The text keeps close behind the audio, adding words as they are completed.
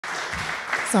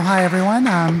So hi,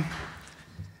 everyone.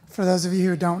 For those of you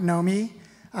who don't know me,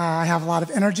 I have a lot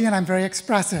of energy and I'm very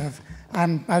expressive.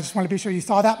 I just want to be sure you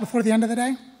saw that before the end of the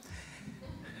day.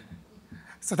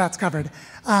 So that's covered.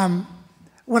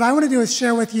 What I want to do is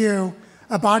share with you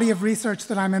a body of research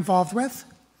that I'm involved with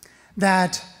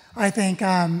that I think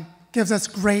gives us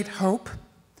great hope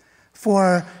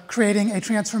for creating a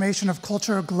transformation of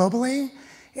culture globally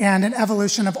and an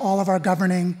evolution of all of our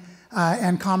governing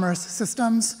and commerce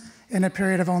systems in a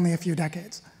period of only a few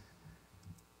decades.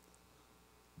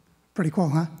 Pretty cool,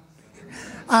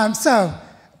 huh? So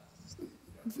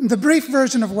the brief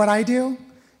version of what I do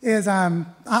is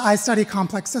I study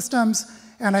complex systems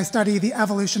and I study the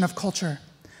evolution of culture.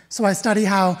 So I study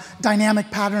how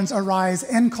dynamic patterns arise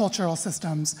in cultural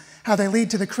systems, how they lead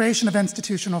to the creation of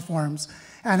institutional forms,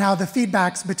 and how the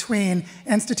feedbacks between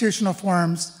institutional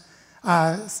forms,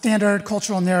 standard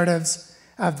cultural narratives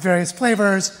of various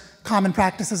flavors, common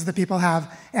practices that people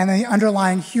have, and the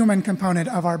underlying human component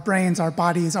of our brains, our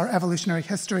bodies, our evolutionary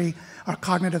history, our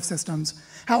cognitive systems,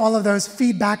 how all of those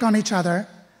feed back on each other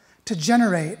to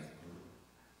generate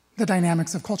the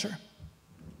dynamics of culture.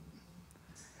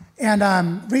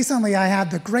 And recently I had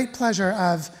the great pleasure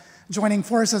of joining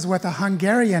forces with a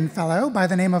Hungarian fellow by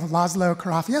the name of Laszlo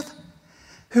Karafiath,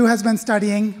 who has been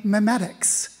studying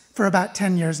memetics for about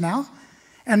 10 years now.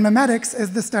 And memetics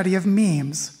is the study of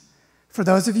memes. For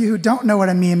those of you who don't know what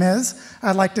a meme is,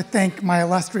 I'd like to thank my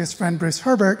illustrious friend Bruce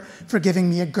Herbert for giving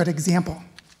me a good example.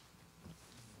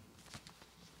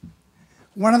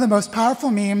 One of the most powerful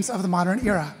memes of the modern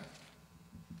era.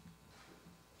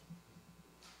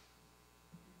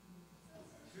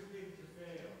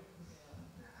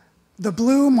 The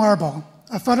Blue Marble,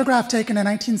 a photograph taken in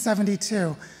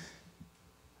 1972.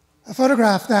 A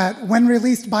photograph that, when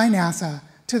released by NASA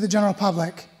to the general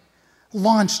public,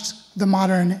 launched the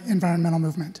modern environmental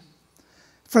movement.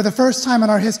 For the first time in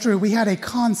our history, we had a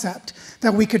concept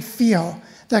that we could feel,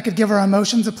 that could give our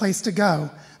emotions a place to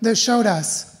go, that showed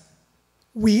us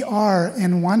we are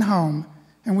in one home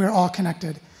and we're all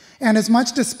connected. And as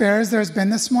much despair as there's been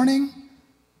this morning,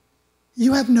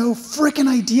 you have no frickin'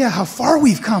 idea how far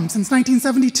we've come since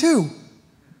 1972.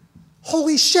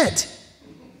 Holy shit.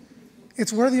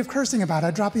 It's worthy of cursing about.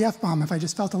 I'd drop the F-bomb if I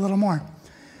just felt a little more.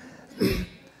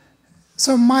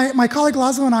 So my colleague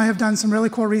Laszlo and I have done some really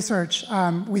cool research.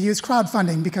 We use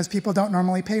crowdfunding because people don't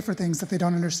normally pay for things that they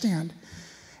don't understand.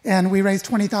 And we raised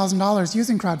 $20,000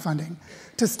 using crowdfunding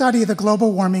to study the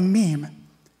global warming meme.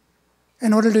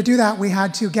 In order to do that, we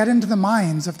had to get into the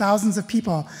minds of thousands of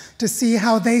people to see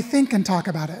how they think and talk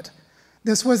about it.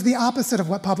 This was the opposite of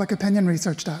what public opinion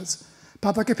research does.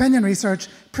 Public opinion research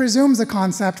presumes a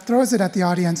concept, throws it at the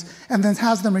audience, and then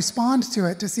has them respond to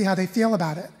it to see how they feel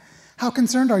about it. How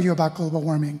concerned are you about global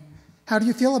warming? How do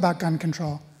you feel about gun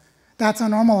control? That's how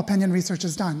normal opinion research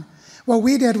is done. What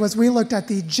we did was we looked at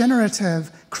the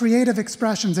generative, creative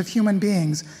expressions of human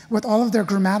beings with all of their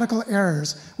grammatical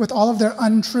errors, with all of their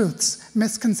untruths,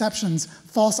 misconceptions,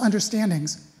 false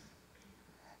understandings.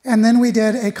 And then we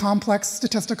did a complex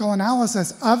statistical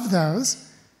analysis of those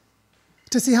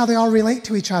to see how they all relate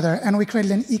to each other, and we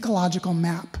created an ecological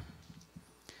map.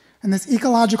 And this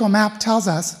ecological map tells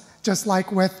us, just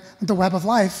like with the web of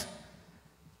life,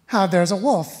 how there's a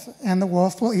wolf, and the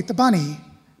wolf will eat the bunny.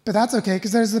 But that's okay,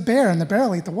 because there's the bear, and the bear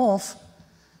will eat the wolf.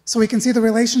 So we can see the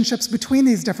relationships between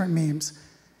these different memes.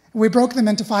 We broke them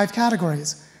into 5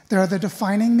 categories. There are the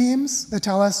defining memes that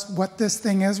tell us what this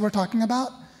thing is we're talking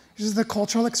about. These are the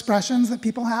cultural expressions that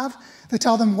people have that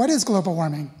tell them what is global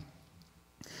warming.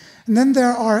 And then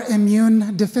there are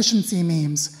immune deficiency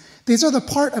memes. These are the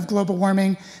part of global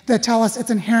warming that tell us it's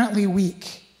inherently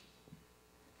weak.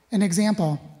 An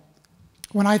example,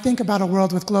 when I think about a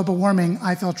world with global warming,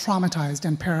 I feel traumatized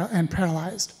and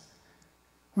paralyzed.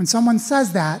 When someone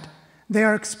says that, they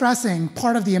are expressing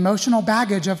part of the emotional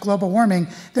baggage of global warming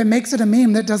that makes it a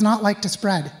meme that does not like to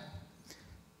spread.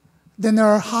 Then there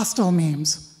are hostile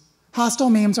memes. Hostile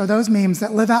memes are those memes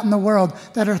that live out in the world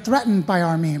that are threatened by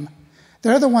our meme.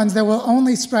 They're the ones that will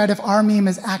only spread if our meme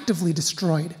is actively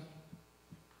destroyed.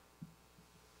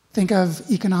 Think of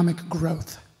economic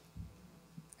growth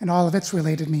and all of its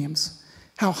related memes,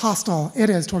 how hostile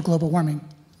it is toward global warming.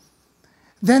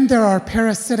 Then there are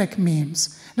parasitic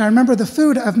memes. Now remember, the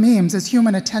food of memes is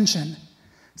human attention.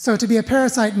 So to be a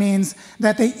parasite means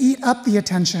that they eat up the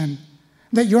attention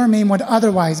that your meme would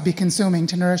otherwise be consuming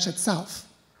to nourish itself.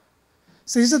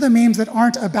 So these are the memes that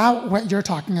aren't about what you're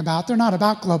talking about. They're not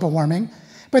about global warming.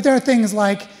 But there are things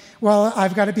like, well,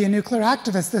 I've got to be a nuclear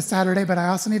activist this Saturday, but I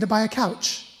also need to buy a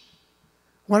couch.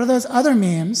 What are those other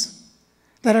memes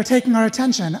that are taking our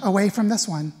attention away from this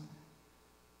one?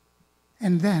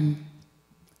 And then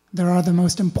There are the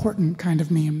most important kind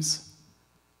of memes.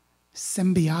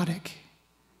 Symbiotic.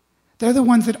 They're the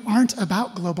ones that aren't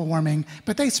about global warming,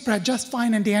 but they spread just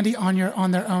fine and dandy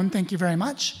on their own, thank you very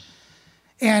much.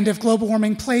 And if global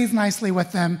warming plays nicely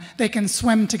with them, they can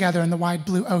swim together in the wide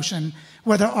blue ocean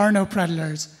where there are no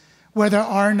predators, where there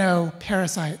are no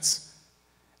parasites,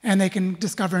 and they can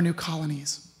discover new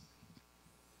colonies.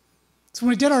 So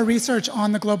when we did our research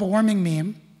on the global warming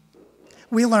meme,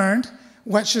 we learned,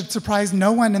 what should surprise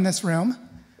no one in this room,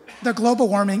 that global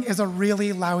warming is a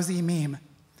really lousy meme.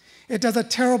 It does a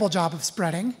terrible job of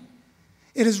spreading.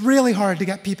 It is really hard to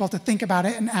get people to think about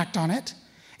it and act on it.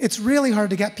 It's really hard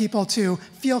to get people to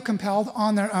feel compelled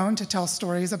on their own to tell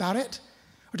stories about it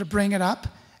or to bring it up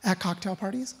at cocktail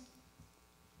parties.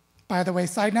 By the way,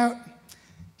 side note,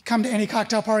 come to any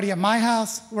cocktail party at my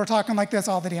house, we're talking like this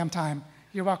all the damn time.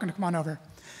 You're welcome to come on over.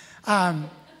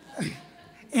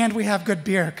 And we have good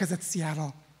beer because it's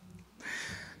Seattle.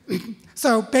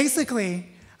 So basically,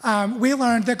 we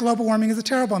learned that global warming is a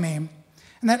terrible meme,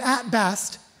 and that at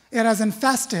best, it has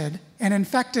infested and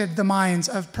infected the minds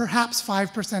of perhaps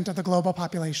 5% of the global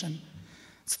population.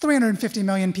 It's 350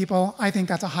 million people. I think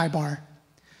that's a high bar.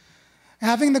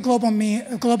 Having the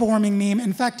global warming meme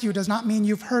infect you does not mean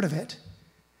you've heard of it.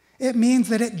 It means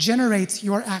that it generates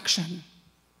your action,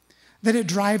 that it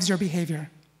drives your behavior.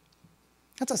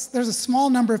 There's a small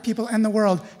number of people in the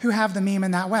world who have the meme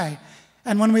in that way.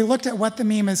 And when we looked at what the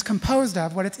meme is composed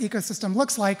of, what its ecosystem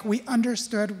looks like, we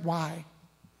understood why.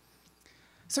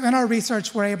 So in our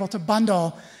research, we're able to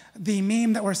bundle the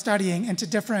meme that we're studying into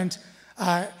different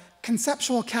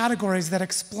conceptual categories that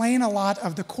explain a lot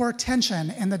of the core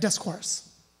tension in the discourse.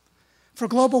 For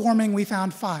global warming, we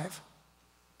found 5.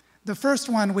 The first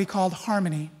one we called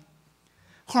harmony.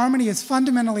 Harmony is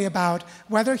fundamentally about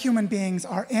whether human beings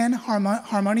are in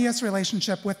harmonious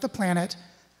relationship with the planet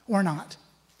or not.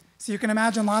 So you can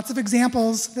imagine lots of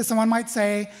examples that someone might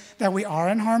say that we are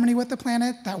in harmony with the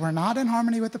planet, that we're not in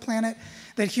harmony with the planet,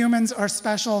 that humans are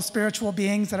special spiritual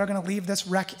beings that are going to leave this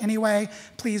wreck anyway.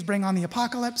 Please bring on the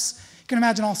apocalypse. You can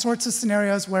imagine all sorts of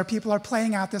scenarios where people are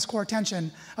playing out this core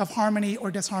tension of harmony or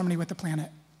disharmony with the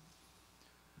planet.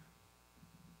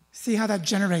 See how that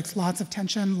generates lots of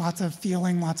tension, lots of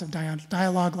feeling, lots of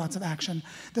dialogue, lots of action.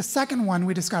 The second one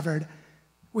we discovered,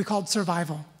 we called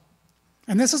survival.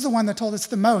 And this is the one that told us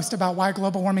the most about why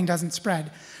global warming doesn't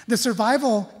spread. The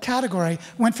survival category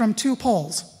went from 2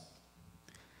 poles: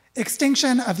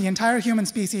 extinction of the entire human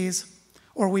species,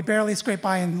 or we barely scrape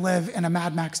by and live in a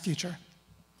Mad Max future.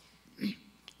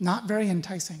 Not very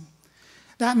enticing.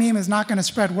 That meme is not going to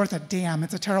spread worth a damn.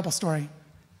 It's a terrible story.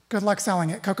 Good luck selling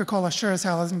it. Coca-Cola sure as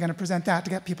hell isn't going to present that to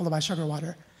get people to buy sugar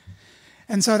water.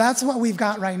 And so that's what we've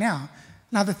got right now.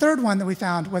 Now, the third one that we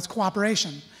found was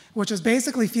cooperation, which is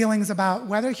basically feelings about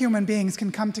whether human beings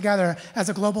can come together as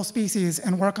a global species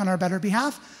and work on our better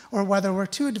behalf, or whether we're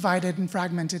too divided and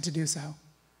fragmented to do so.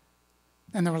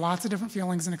 And there were lots of different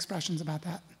feelings and expressions about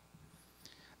that.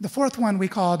 The fourth one we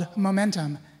called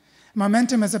momentum.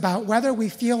 Momentum is about whether we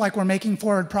feel like we're making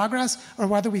forward progress or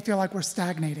whether we feel like we're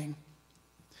stagnating.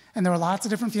 And there were lots of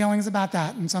different feelings about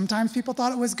that. And sometimes people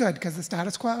thought it was good because the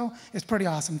status quo is pretty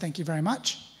awesome. Thank you very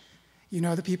much. You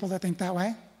know the people that think that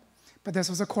way. But this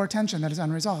was a core tension that is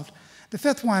unresolved. The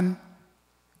fifth one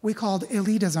we called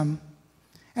elitism.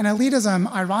 And elitism,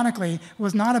 ironically,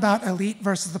 was not about elite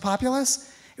versus the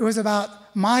populace. It was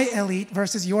about my elite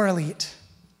versus your elite.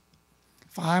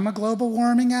 If I'm a global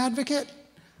warming advocate,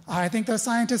 I think those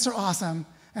scientists are awesome,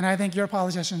 and I think your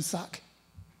politicians suck.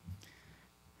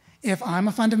 If I'm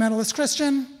a fundamentalist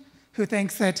Christian who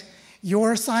thinks that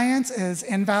your science is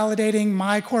invalidating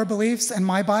my core beliefs and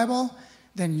my Bible,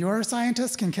 then your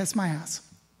scientists can kiss my ass.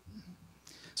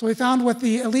 So we found what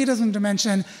the elitism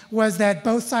dimension was that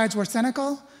both sides were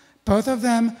cynical, both of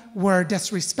them were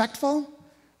disrespectful.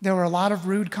 There were a lot of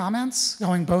rude comments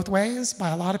going both ways by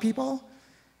a lot of people,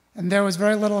 and there was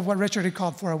very little of what Richard had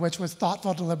called for, which was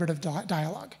thoughtful, deliberative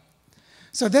dialogue.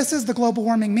 So this is the global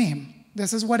warming meme.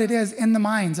 This is what it is in the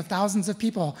minds of thousands of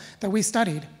people that we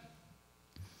studied.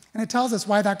 And it tells us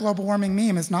why that global warming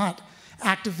meme is not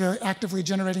actively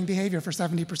generating behavior for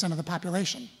 70% of the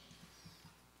population.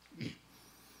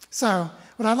 So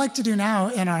what I'd like to do now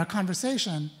in our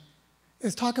conversation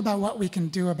is talk about what we can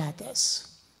do about this.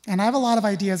 And I have a lot of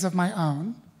ideas of my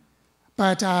own,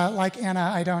 but like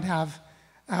Anna, I don't have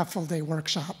a full-day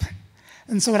workshop.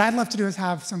 And so what I'd love to do is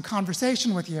have some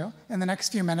conversation with you in the next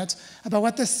few minutes about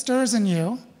what this stirs in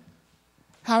you,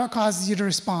 how it causes you to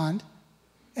respond,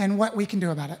 and what we can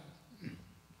do about it.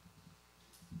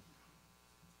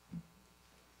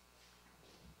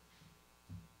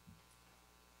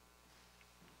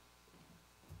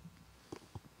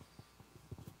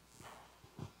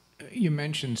 You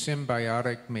mentioned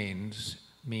symbiotic memes,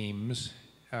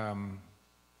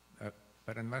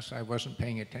 but unless I wasn't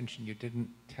paying attention, you didn't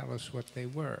tell us what they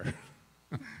were.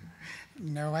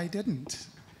 No, I didn't.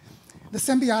 The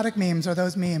symbiotic memes are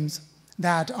those memes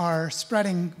that are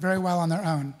spreading very well on their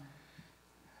own.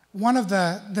 One of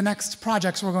the next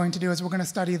projects we're going to do is we're going to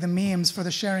study the memes for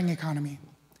the sharing economy.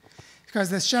 Because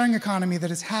this sharing economy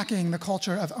that is hacking the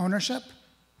culture of ownership,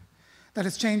 that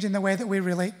is changing the way that we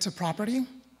relate to property,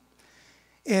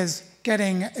 is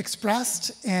getting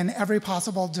expressed in every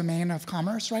possible domain of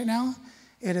commerce right now.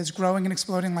 It is growing and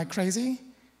exploding like crazy.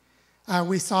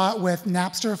 We saw it with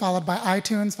Napster, followed by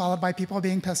iTunes, followed by people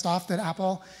being pissed off that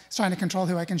Apple is trying to control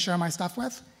who I can share my stuff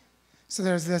with. So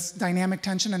there's this dynamic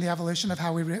tension in the evolution of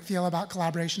how we feel about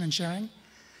collaboration and sharing.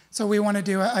 So we want to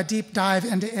do a deep dive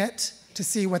into it to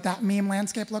see what that meme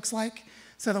landscape looks like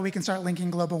so that we can start linking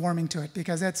global warming to it,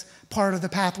 because it's part of the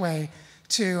pathway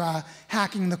to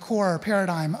hacking the core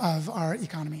paradigm of our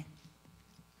economy.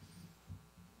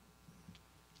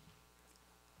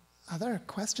 Other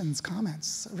questions,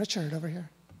 comments? Richard, over here.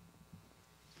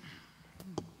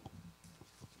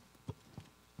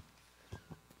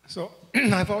 So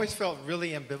I've always felt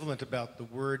really ambivalent about the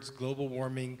words global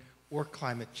warming or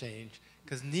climate change,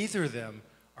 because neither of them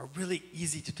are really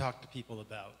easy to talk to people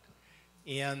about.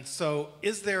 And so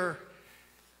is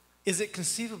it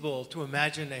conceivable to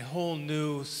imagine a whole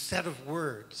new set of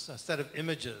words, a set of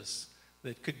images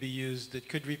that could be used that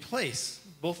could replace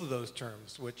both of those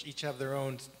terms, which each have their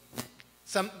own,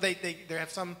 they have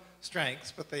some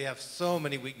strengths, but they have so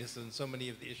many weaknesses and so many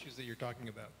of the issues that you're talking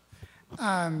about?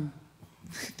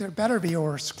 There better be,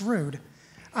 or we're screwed.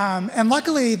 And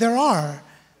luckily, there are.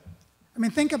 I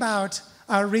mean, think about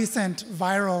a recent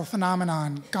viral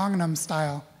phenomenon, Gangnam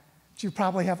Style, which you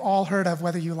probably have all heard of,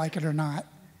 whether you like it or not.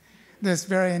 This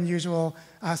very unusual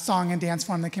song and dance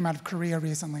form that came out of Korea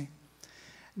recently.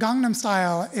 Gangnam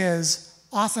Style is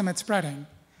awesome at spreading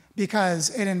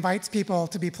because it invites people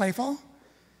to be playful.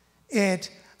 It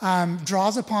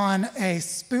draws upon a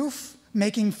spoof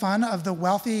making fun of the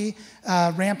wealthy,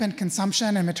 rampant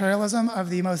consumption and materialism of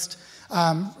the most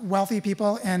wealthy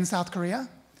people in South Korea.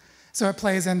 So it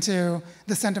plays into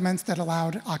the sentiments that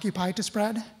allowed Occupy to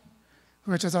spread,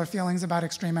 which is our feelings about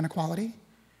extreme inequality.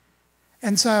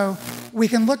 And so we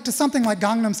can look to something like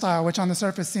Gangnam Style, which on the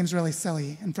surface seems really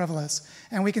silly and frivolous.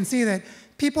 And we can see that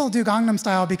people do Gangnam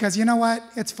Style because, you know what?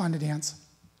 It's fun to dance.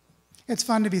 It's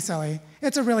fun to be silly.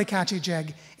 It's a really catchy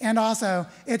jig. And also,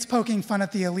 it's poking fun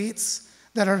at the elites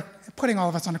that are putting all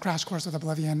of us on a crash course with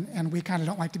oblivion, and we kind of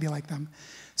don't like to be like them.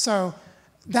 So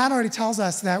that already tells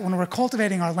us that when we're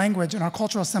cultivating our language and our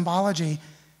cultural symbology,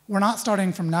 we're not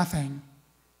starting from nothing.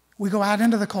 We go out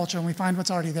into the culture and we find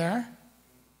what's already there,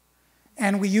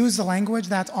 and we use the language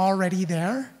that's already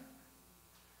there,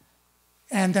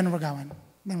 and then we're going,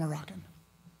 then we're rocking.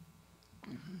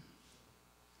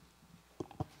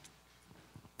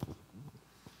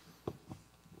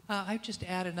 I'd just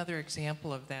add another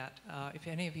example of that. If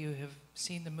any of you have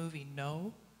seen the movie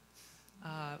No,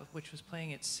 which was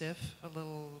playing at SIF a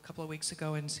couple of weeks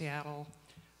ago in Seattle,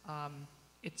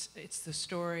 it's the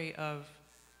story of,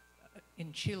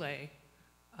 in Chile,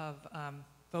 of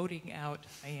voting out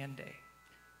Allende.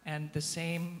 And the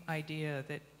same idea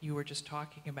that you were just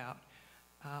talking about,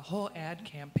 a whole ad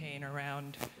campaign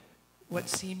around what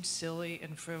seemed silly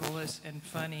and frivolous and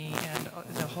funny, and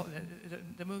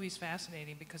the movie's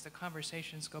fascinating because the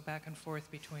conversations go back and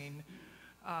forth between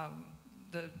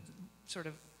the sort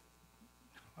of,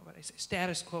 what would I say,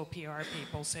 status quo PR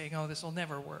people saying, oh, this will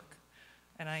never work,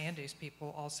 and Allende's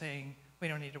people all saying, we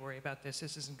don't need to worry about this,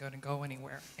 this isn't going to go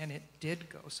anywhere. And it did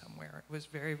go somewhere. It was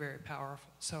very, very powerful.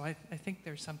 So I think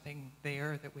there's something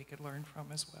there that we could learn from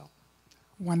as well.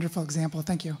 Wonderful example,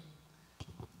 thank you.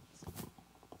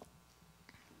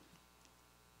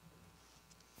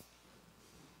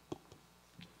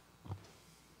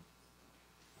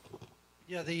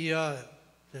 Yeah,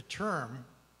 the term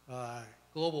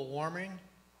global warming,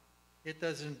 it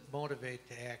doesn't motivate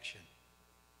to action.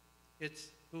 It's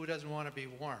who doesn't want to be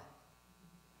warm.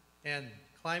 And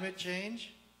climate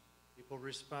change,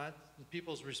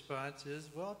 people's response is,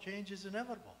 well, change is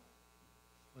inevitable.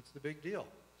 What's the big deal?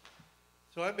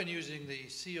 So I've been using the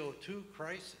CO2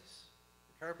 crisis,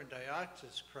 the carbon dioxide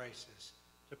crisis,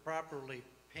 to properly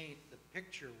paint the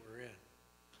picture we're in.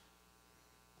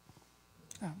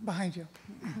 Behind you.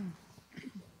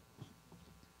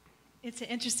 It's an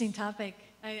interesting topic.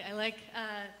 I like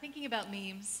thinking about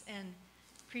memes and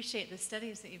appreciate the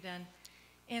studies that you've done.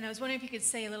 And I was wondering if you could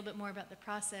say a little bit more about the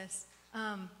process.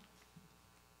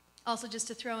 Also, just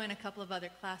to throw in a couple of other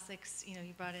classics, you know,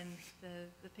 you brought in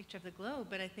the picture of the globe,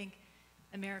 but I think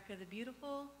America the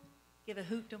Beautiful give a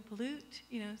hoot, don't pollute.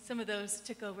 You know, some of those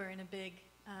took over in a big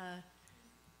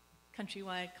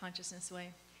countrywide consciousness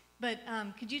way. But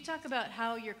could you talk about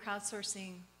how you're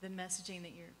crowdsourcing the messaging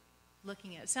that you're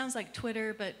looking at? It sounds like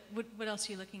Twitter, but what else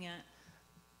are you looking at?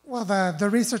 Well, the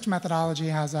research methodology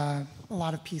has a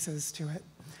lot of pieces to it.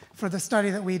 For the study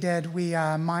that we did, we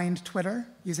mined Twitter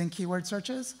using keyword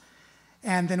searches,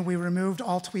 and then we removed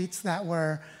all tweets that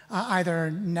were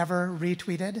either never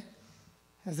retweeted,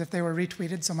 as if they were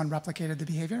retweeted, someone replicated the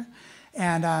behavior,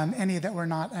 and any that were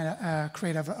not a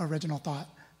creative original thought.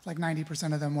 Like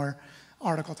 90% of them were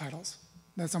article titles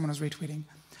that someone was retweeting.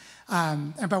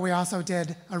 But we also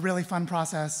did a really fun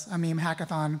process, a meme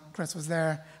hackathon. Chris was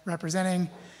there representing.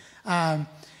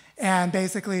 And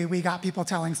basically, we got people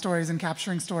telling stories and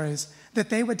capturing stories that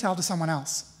they would tell to someone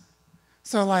else.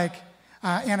 So like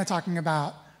Anna talking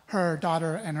about her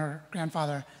daughter and her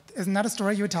grandfather, isn't that a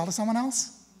story you would tell to someone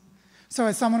else? So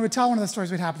as someone would tell one of the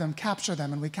stories, we'd have them capture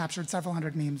them, and we captured several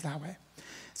hundred memes that way.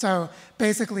 So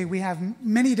basically, we have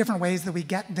many different ways that we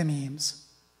get the memes.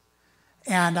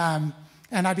 And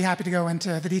I'd be happy to go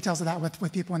into the details of that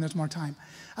with people when there's more time.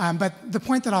 But the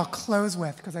point that I'll close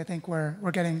with, because I think we're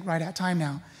getting right at time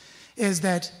now, is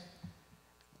that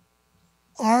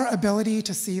our ability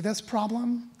to see this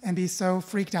problem and be so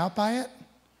freaked out by it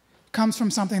comes from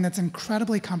something that's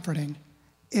incredibly comforting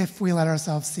if we let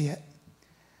ourselves see it.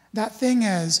 That thing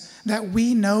is that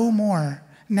we know more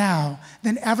now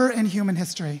than ever in human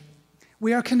history.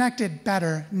 We are connected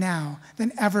better now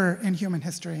than ever in human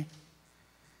history.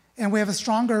 And we have a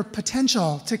stronger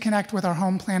potential to connect with our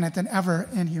home planet than ever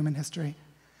in human history.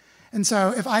 And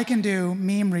so if I can do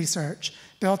meme research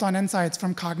built on insights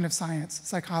from cognitive science,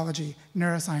 psychology,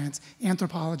 neuroscience,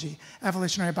 anthropology,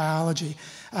 evolutionary biology,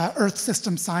 earth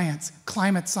system science,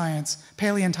 climate science,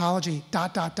 paleontology,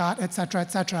 et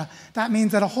cetera, that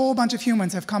means that a whole bunch of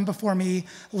humans have come before me,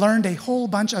 learned a whole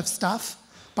bunch of stuff.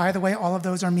 By the way, all of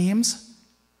those are memes.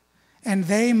 And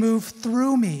they move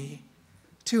through me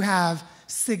to have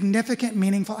significant,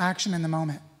 meaningful action in the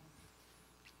moment.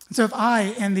 So if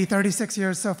I, in the 36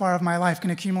 years so far of my life, can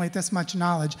accumulate this much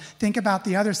knowledge, think about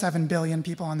the other 7 billion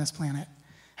people on this planet,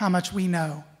 how much we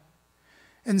know.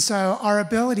 And so our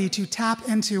ability to tap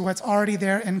into what's already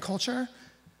there in culture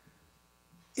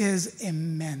is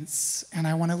immense. And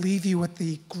I want to leave you with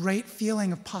the great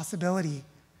feeling of possibility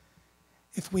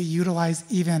if we utilize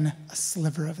even a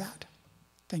sliver of that.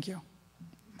 Thank you.